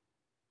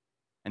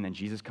 And then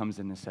Jesus comes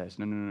in and says,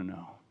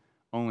 no.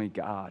 Only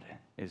God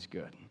is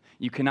good.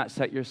 You cannot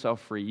set yourself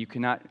free. You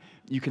cannot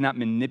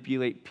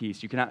manipulate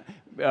peace. You cannot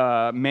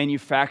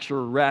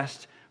manufacture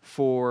rest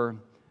for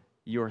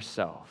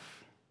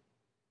yourself.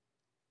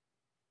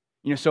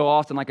 You know, so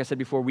often, like I said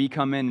before, we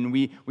come in and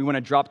we want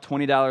to drop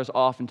 $20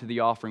 off into the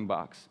offering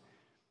box.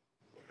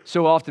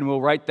 So often we'll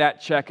write that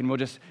check and we'll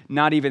just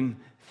not even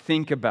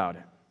think about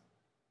it.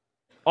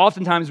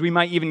 Oftentimes, we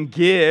might even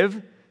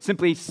give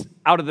simply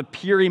out of the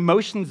pure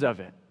emotions of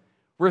it.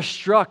 We're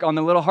struck on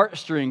the little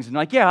heartstrings and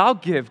like, yeah, I'll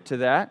give to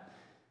that.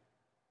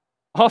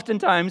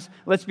 Oftentimes,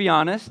 let's be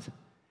honest,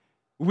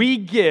 we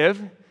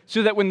give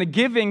so that when the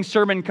giving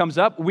sermon comes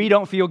up, we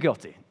don't feel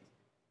guilty.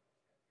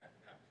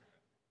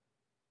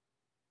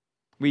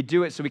 We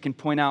do it so we can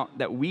point out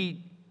that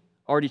we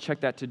already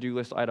checked that to-do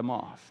list item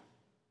off.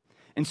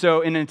 And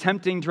so in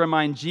attempting to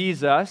remind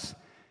Jesus,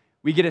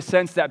 we get a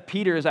sense that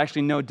Peter is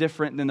actually no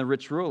different than the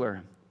rich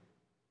ruler.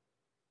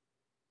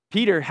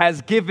 Peter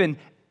has given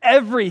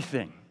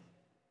everything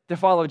to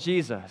follow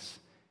Jesus.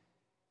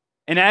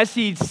 And as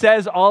he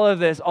says all of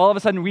this, all of a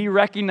sudden we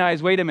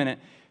recognize, wait a minute,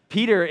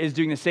 Peter is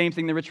doing the same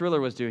thing the rich ruler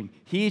was doing.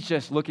 He's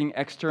just looking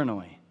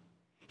externally.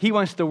 He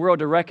wants the world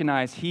to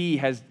recognize he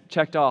has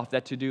checked off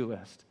that to-do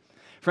list.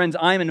 Friends,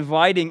 I'm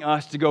inviting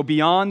us to go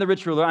beyond the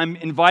rich ruler. I'm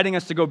inviting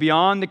us to go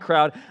beyond the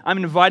crowd. I'm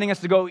inviting us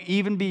to go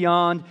even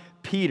beyond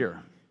Peter.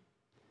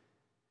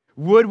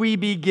 Would we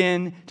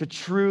begin to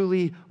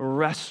truly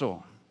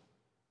wrestle?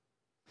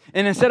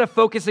 And instead of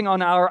focusing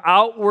on our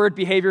outward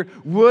behavior,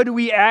 would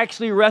we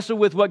actually wrestle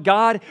with what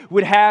God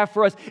would have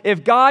for us?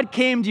 If God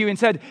came to you and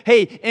said,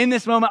 hey, in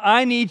this moment,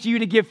 I need you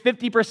to give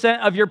 50%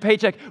 of your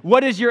paycheck,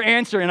 what is your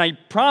answer? And I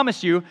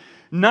promise you,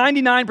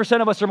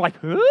 99% of us are like,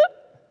 huh?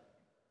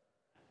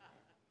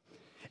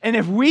 And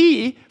if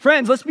we,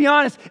 friends, let's be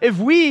honest, if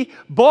we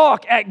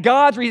balk at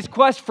God's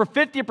request for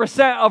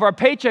 50% of our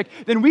paycheck,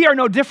 then we are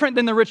no different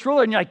than the rich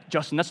ruler. And you're like,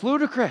 Justin, that's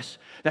ludicrous.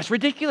 That's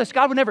ridiculous.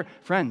 God would never.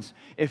 Friends,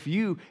 if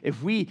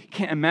we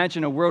can't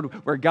imagine a world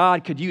where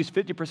God could use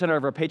 50%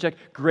 of our paycheck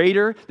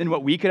greater than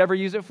what we could ever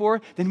use it for,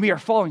 then we are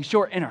falling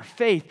short in our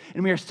faith,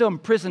 and we are still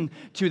imprisoned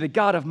to the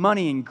God of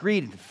money and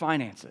greed and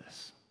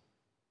finances.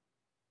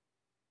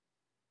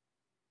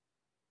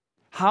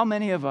 How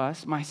many of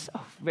us,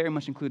 myself very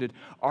much included,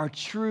 are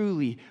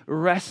truly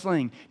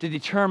wrestling to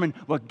determine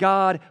what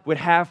God would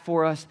have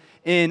for us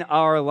in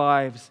our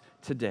lives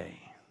today?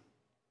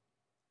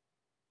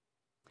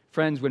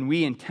 Friends, when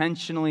we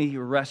intentionally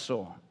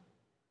wrestle,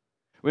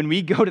 when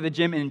we go to the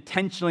gym and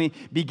intentionally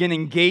begin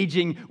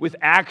engaging with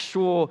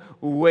actual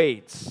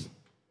weights,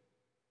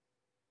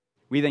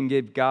 we then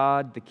give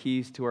God the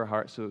keys to our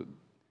heart so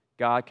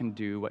God can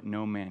do what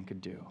no man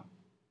could do.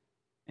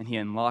 And he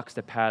unlocks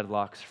the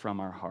padlocks from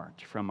our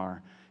heart, from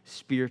our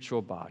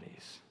spiritual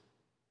bodies.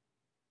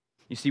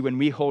 You see, when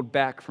we hold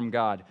back from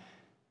God,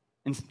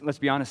 and let's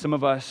be honest, some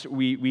of us,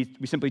 we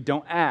simply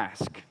don't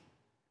ask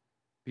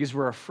because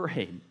we're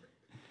afraid.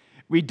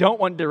 We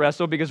don't want to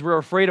wrestle because we're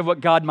afraid of what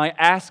God might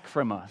ask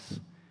from us.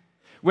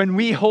 When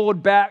we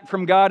hold back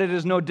from God, it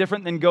is no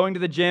different than going to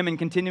the gym and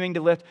continuing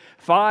to lift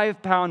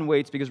 5-pound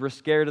weights because we're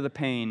scared of the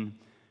pain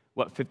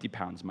what 50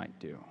 pounds might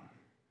do.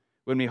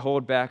 When we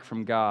hold back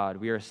from God,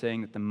 we are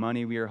saying that the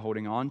money we are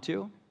holding on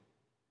to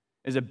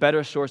is a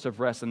better source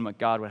of rest than what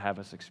God would have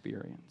us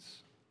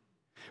experience.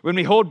 When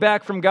we hold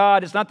back from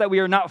God, it's not that we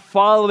are not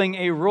following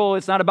a rule.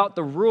 It's not about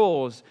the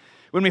rules.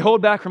 When we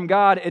hold back from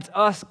God, it's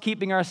us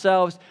keeping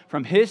ourselves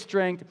from His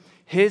strength,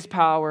 His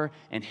power,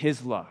 and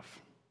His love.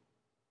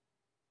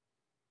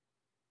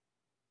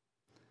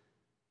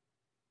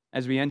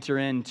 As we enter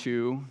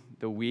into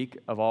the week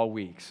of all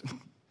weeks,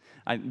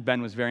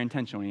 Ben was very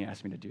intentional when he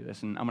asked me to do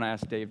this, and I'm going to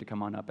ask Dave to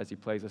come on up as he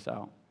plays us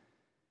out.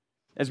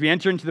 As we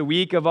enter into the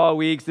week of all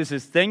weeks, this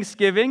is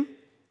Thanksgiving,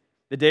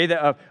 the day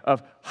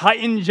of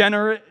heightened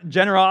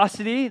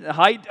generosity, the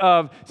height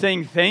of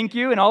saying thank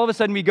you, and all of a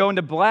sudden we go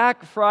into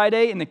Black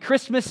Friday and the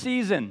Christmas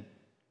season.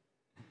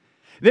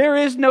 There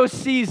is no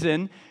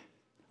season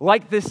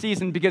like this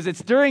season because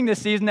it's during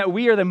this season that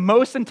we are the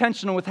most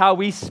intentional with how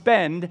we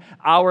spend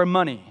our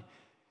money.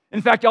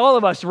 In fact, all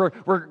of us,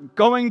 we're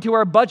going to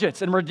our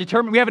budgets and we're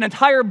determined, we have an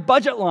entire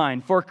budget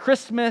line for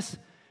Christmas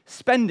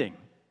spending.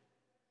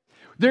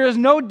 There is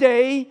no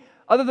day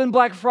other than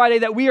Black Friday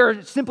that we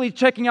are simply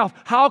checking off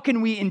how can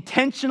we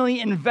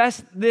intentionally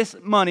invest this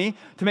money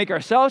to make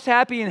ourselves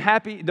happy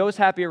and those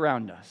happy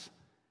around us.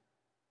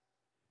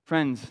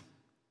 Friends,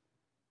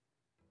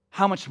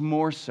 how much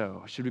more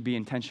so should we be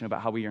intentional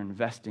about how we are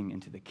investing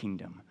into the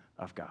kingdom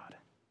of God?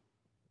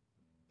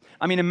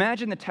 I mean,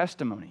 imagine the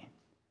testimony.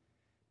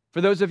 For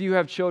those of you who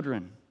have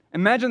children,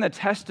 imagine the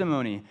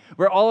testimony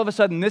where all of a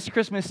sudden this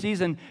Christmas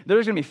season,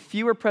 there's going to be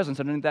fewer presents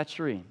underneath that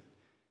tree.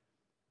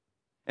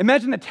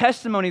 Imagine the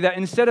testimony that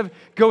instead of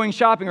going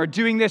shopping or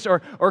doing this or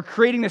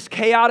creating this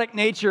chaotic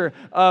nature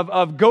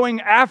of going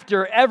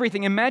after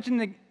everything, imagine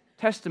the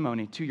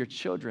testimony to your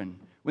children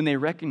when they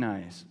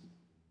recognize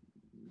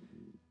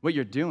what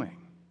you're doing.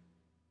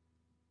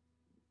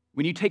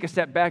 When you take a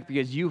step back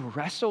because you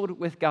wrestled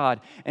with God,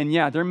 and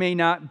yeah, there may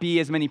not be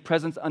as many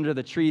presents under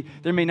the tree,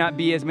 there may not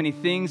be as many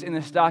things in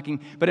the stocking,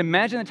 but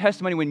imagine the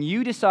testimony when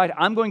you decide,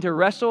 I'm going to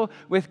wrestle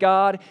with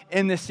God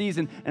in this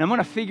season, and I'm going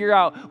to figure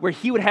out where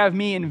He would have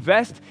me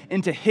invest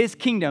into His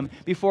kingdom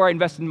before I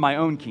invest in my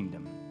own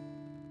kingdom.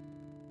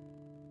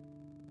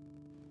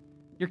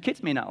 Your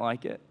kids may not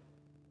like it.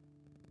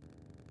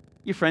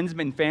 Your friends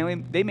and family,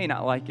 they may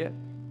not like it.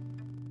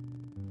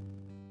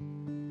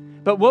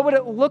 But what would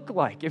it look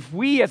like if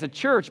we as a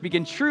church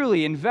begin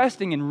truly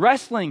investing and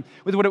wrestling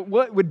with what it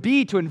would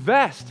be to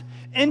invest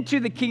into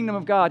the kingdom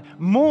of God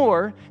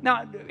more?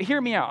 Now,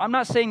 hear me out. I'm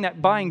not saying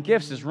that buying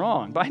gifts is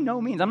wrong. By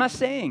no means. I'm not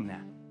saying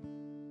that.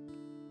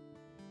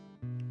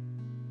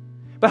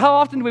 But how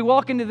often do we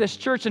walk into this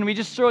church and we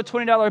just throw a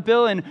 $20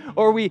 bill in,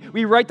 or we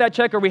write that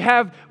check, or we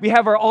have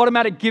our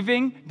automatic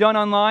giving done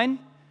online?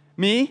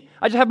 Me,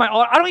 I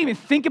don't even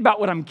think about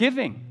what I'm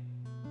giving.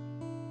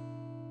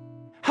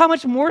 How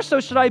much more so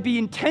should I be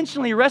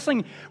intentionally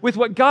wrestling with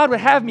what God would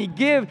have me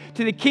give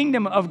to the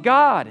kingdom of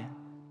God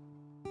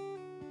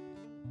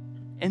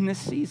in this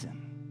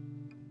season?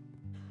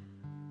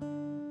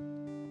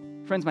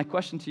 Friends, my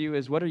question to you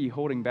is, what are you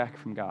holding back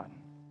from God?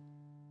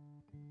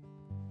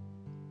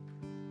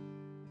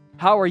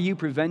 How are you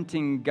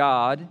preventing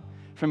God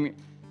from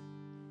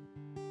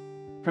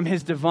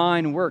His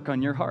divine work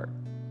on your heart?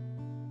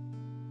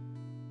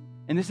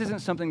 And this isn't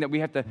something that we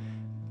have to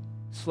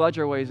sludge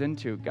our ways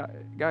into.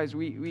 Guys,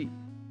 we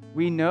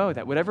know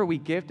that whatever we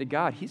give to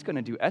God, He's going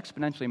to do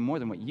exponentially more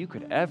than what you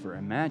could ever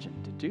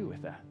imagine to do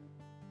with that.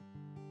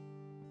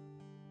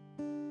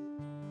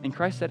 And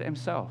Christ said it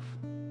Himself,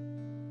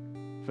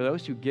 for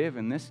those who give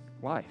in this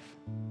life,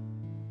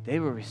 they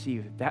will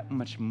receive that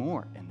much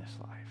more in this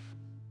life.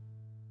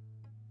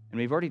 And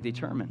we've already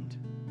determined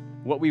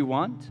what we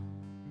want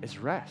is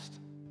rest.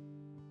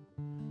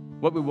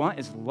 What we want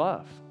is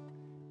love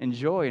and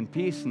joy and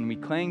peace, and we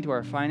cling to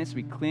our finances,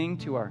 we cling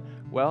to our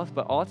wealth,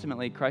 but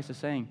ultimately Christ is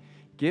saying,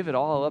 give it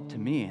all up to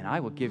me, and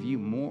I will give you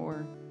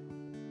more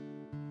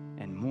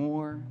and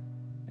more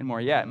and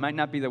more. Yeah, it might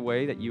not be the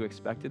way that you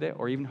expected it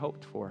or even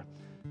hoped for,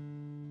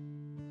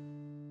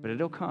 but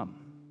it'll come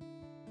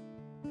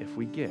if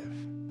we give.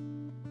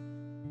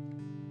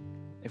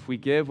 If we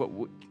give what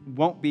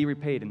won't be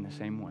repaid in the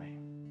same way.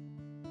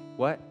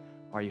 What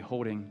are you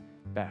holding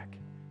back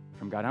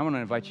from God? I want to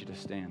invite you to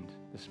stand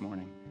this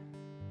morning.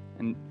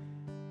 And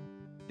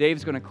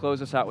Dave's going to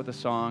close us out with a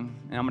song,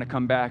 and I'm going to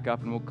come back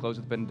up and we'll close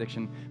with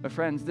benediction. But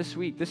friends, this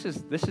week, this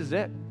is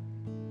it.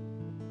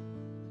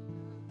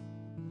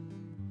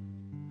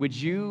 Would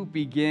you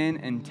begin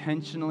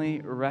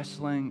intentionally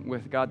wrestling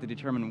with God to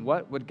determine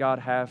what would God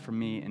have for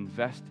me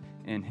invest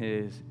in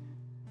His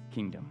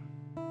kingdom?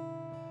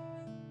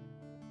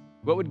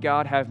 What would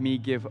God have me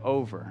give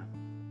over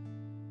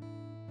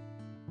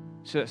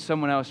so that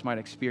someone else might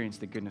experience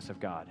the goodness of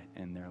God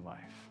in their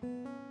life?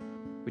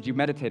 Would you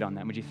meditate on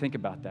that? Would you think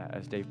about that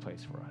as Dave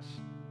plays for us?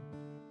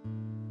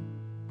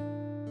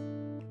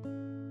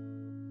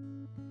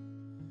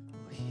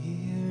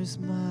 Here's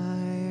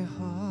my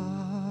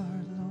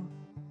heart,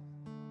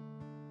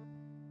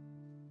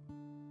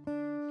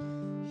 Lord.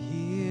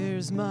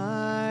 Here's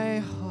my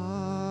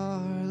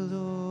heart,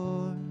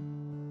 Lord.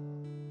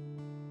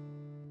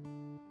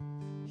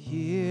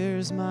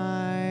 Here's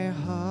my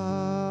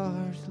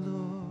heart,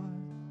 Lord.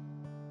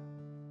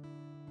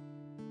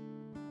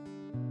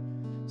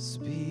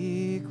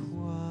 Speak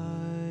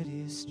what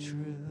is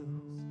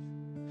true,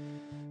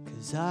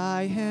 'cause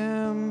I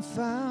am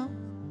found,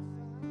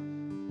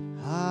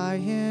 I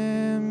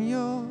am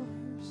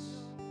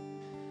yours,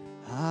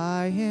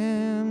 I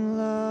am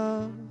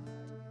loved,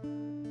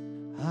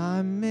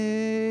 I'm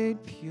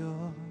made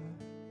pure,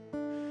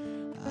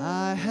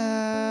 I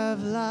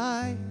have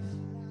life,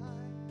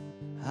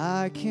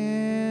 I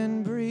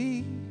can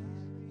breathe,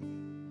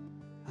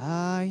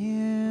 I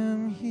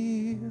am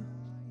healed,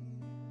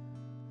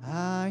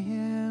 I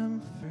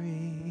am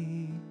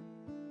free.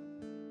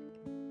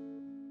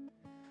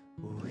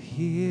 Oh,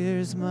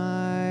 here's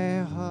my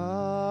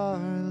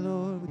heart,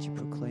 Lord. Would you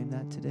proclaim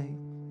that today?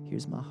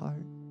 Here's my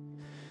heart.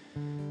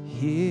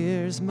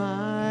 Here's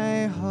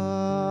my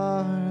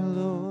heart,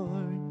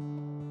 Lord.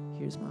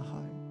 Here's my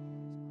heart.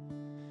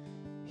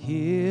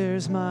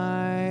 Here's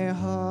my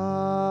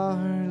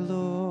heart,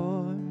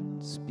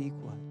 Lord. Speak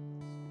what?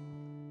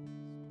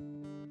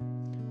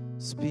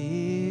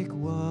 Speak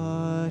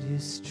what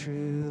is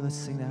true. Let's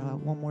sing that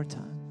out one more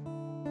time.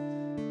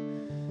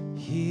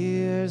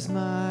 Here's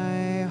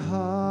my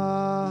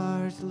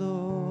heart,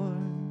 Lord.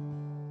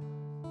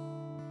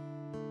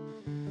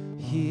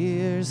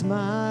 Here's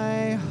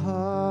my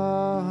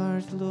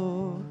heart,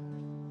 Lord.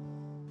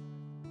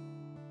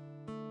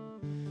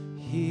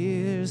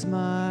 Here's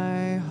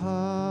my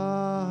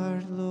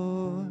heart,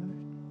 Lord.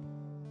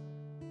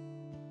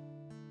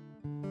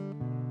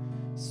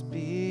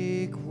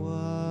 Speak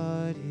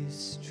what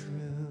is true.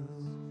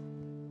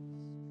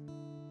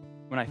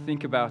 When I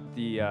think about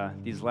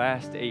these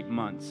last 8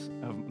 months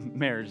of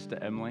marriage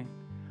to Emily,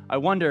 I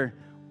wonder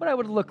what I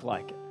would look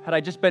like had I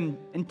just been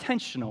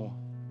intentional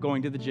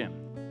going to the gym.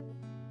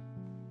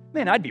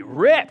 Man, I'd be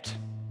ripped,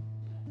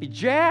 be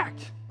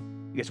jacked.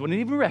 You guys wouldn't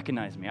even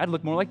recognize me. I'd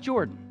look more like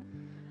Jordan.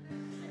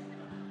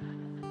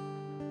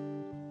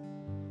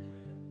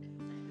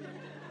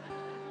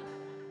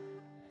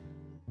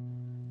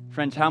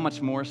 Friends, how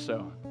much more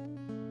so?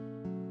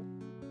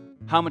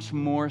 How much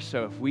more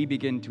so if we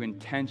begin to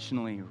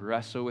intentionally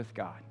wrestle with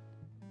God,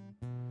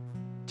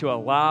 to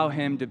allow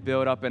Him to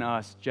build up in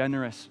us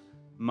generous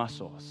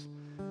muscles,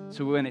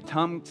 So when it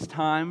comes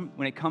time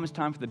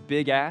for the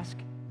big ask,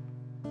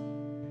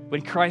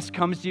 when Christ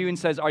comes to you and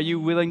says, are you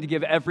willing to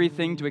give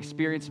everything to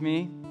experience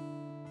me?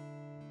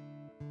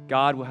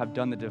 God will have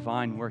done the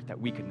divine work that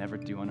we could never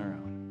do on our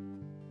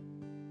own.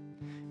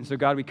 And so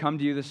God, we come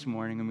to you this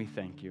morning and we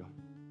thank you.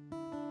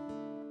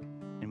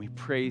 And we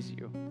praise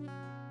you.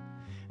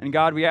 And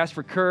God, we ask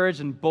for courage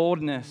and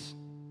boldness.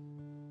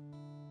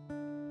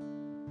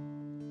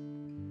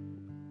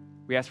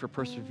 We ask for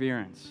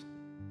perseverance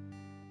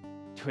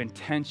to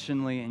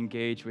intentionally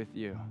engage with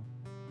you,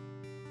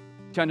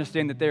 to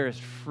understand that there is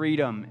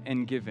freedom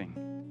in giving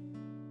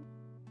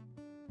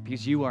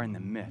because you are in the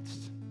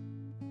midst.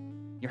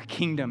 Your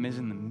kingdom is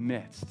in the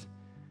midst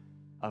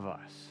of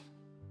us.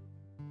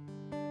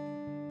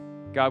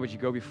 God, would you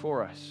go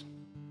before us?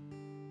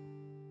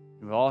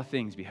 And will all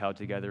things be held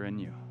together in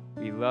you.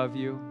 We love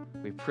you.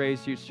 We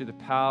praise you through the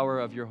power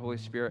of your Holy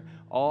Spirit.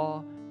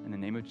 All in the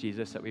name of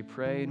Jesus that we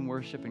pray and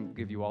worship and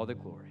give you all the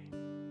glory.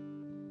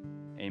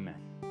 Amen.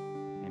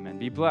 Amen.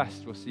 Be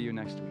blessed. We'll see you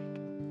next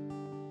week.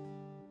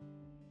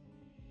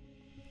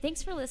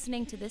 Thanks for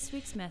listening to this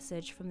week's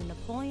message from the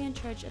Napoleon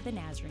Church of the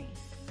Nazarene.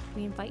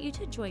 We invite you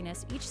to join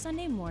us each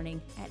Sunday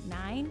morning at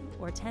 9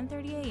 or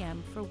 10:30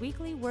 a.m. for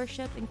weekly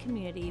worship and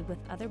community with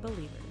other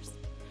believers.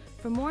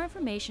 For more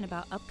information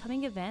about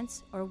upcoming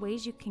events or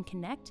ways you can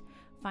connect,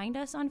 find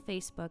us on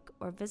Facebook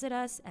or visit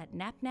us at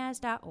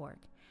napnaz.org.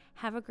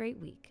 Have a great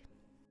week.